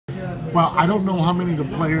Well, I don't know how many of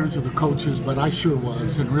the players or the coaches, but I sure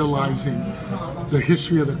was, in realizing the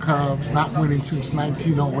history of the Cubs, not winning since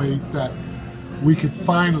 1908, that we could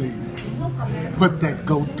finally put that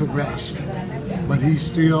GOAT to rest. But he's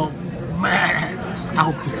still, man,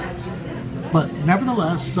 out there. But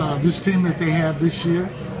nevertheless, this team that they have this year,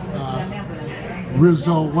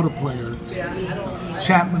 Rizzo, what a player.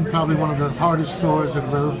 Chapman, probably one of the hardest throwers that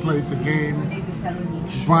have ever played the game.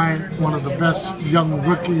 Bryant, one of the best young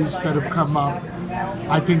rookies that have come up.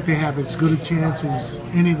 I think they have as good a chance as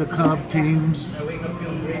any of the Cub teams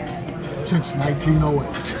since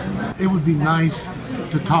 1908. It would be nice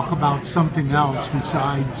to talk about something else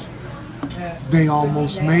besides they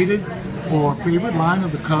almost made it, or favorite line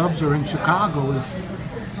of the Cubs or in Chicago is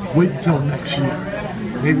wait until next year.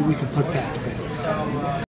 Maybe we could put that